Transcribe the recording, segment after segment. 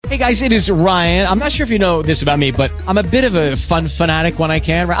Hey guys, it is Ryan. I'm not sure if you know this about me, but I'm a bit of a fun fanatic when I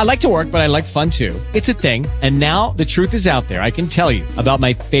can. I like to work, but I like fun too. It's a thing. And now the truth is out there. I can tell you about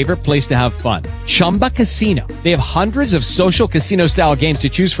my favorite place to have fun. Chumba Casino. They have hundreds of social casino style games to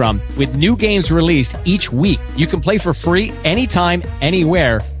choose from with new games released each week. You can play for free anytime,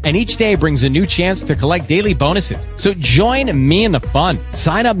 anywhere. And each day brings a new chance to collect daily bonuses. So join me in the fun.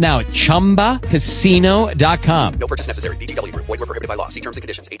 Sign up now at ChumbaCasino.com. No purchase necessary. VGW Group. Void where prohibited by law. See terms and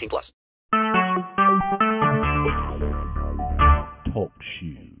conditions. 18+. Talk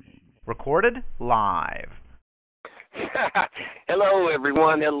shoes. Recorded live. Hello,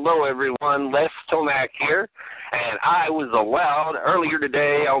 everyone. Hello, everyone. Les Tomac here. And I was allowed earlier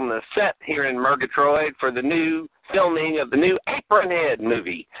today on the set here in Murgatroyd for the new filming of the new Apronhead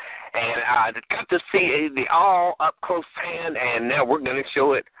movie. And I got to see the all-up-close hand, and now we're going to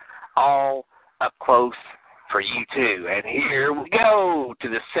show it all up close for you, too. And here we go to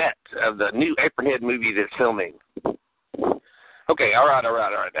the set of the new Apronhead movie that's filming. Okay, all right.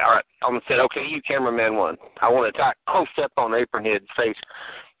 On the set, okay, you cameraman one. I want to talk close up on Apronhead's face.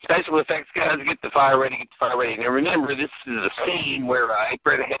 Special effects guys, get the fire ready. Now remember, this is a scene where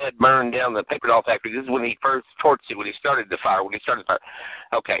Apronhead burned down the paper doll factory. This is when he first torched it, when he started the fire.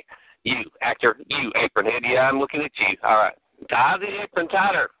 Okay, you, actor, you, Apronhead, yeah, I'm looking at you. All right, tie the apron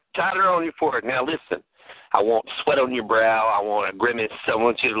tighter on your forehead. Now listen, I want sweat on your brow. I want a grimace. I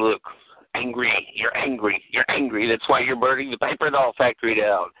want you to look angry. You're angry. That's why you're burning the paper doll factory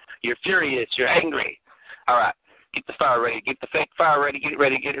down. You're furious. You're angry. All right. Get the fire ready. Get the fake fire ready. Get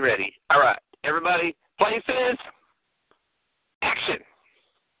it ready. All right. Everybody, places, action.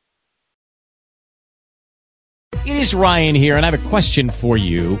 It is Ryan here, and I have a question for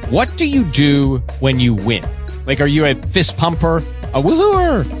you. What do you do when you win? Like, are you a fist pumper, a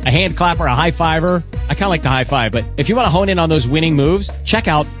woohooer, a hand clapper, a high fiver? I kind of like the high five, but if you want to hone in on those winning moves, check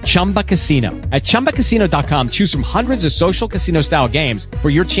out Chumba Casino. At ChumbaCasino.com, choose from hundreds of social casino-style games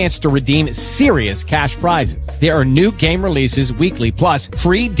for your chance to redeem serious cash prizes. There are new game releases weekly, plus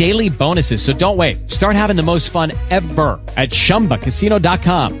free daily bonuses, so don't wait. Start having the most fun ever at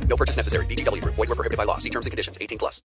ChumbaCasino.com. No purchase necessary. VGW Group. Void where prohibited by law. See terms and conditions. 18+.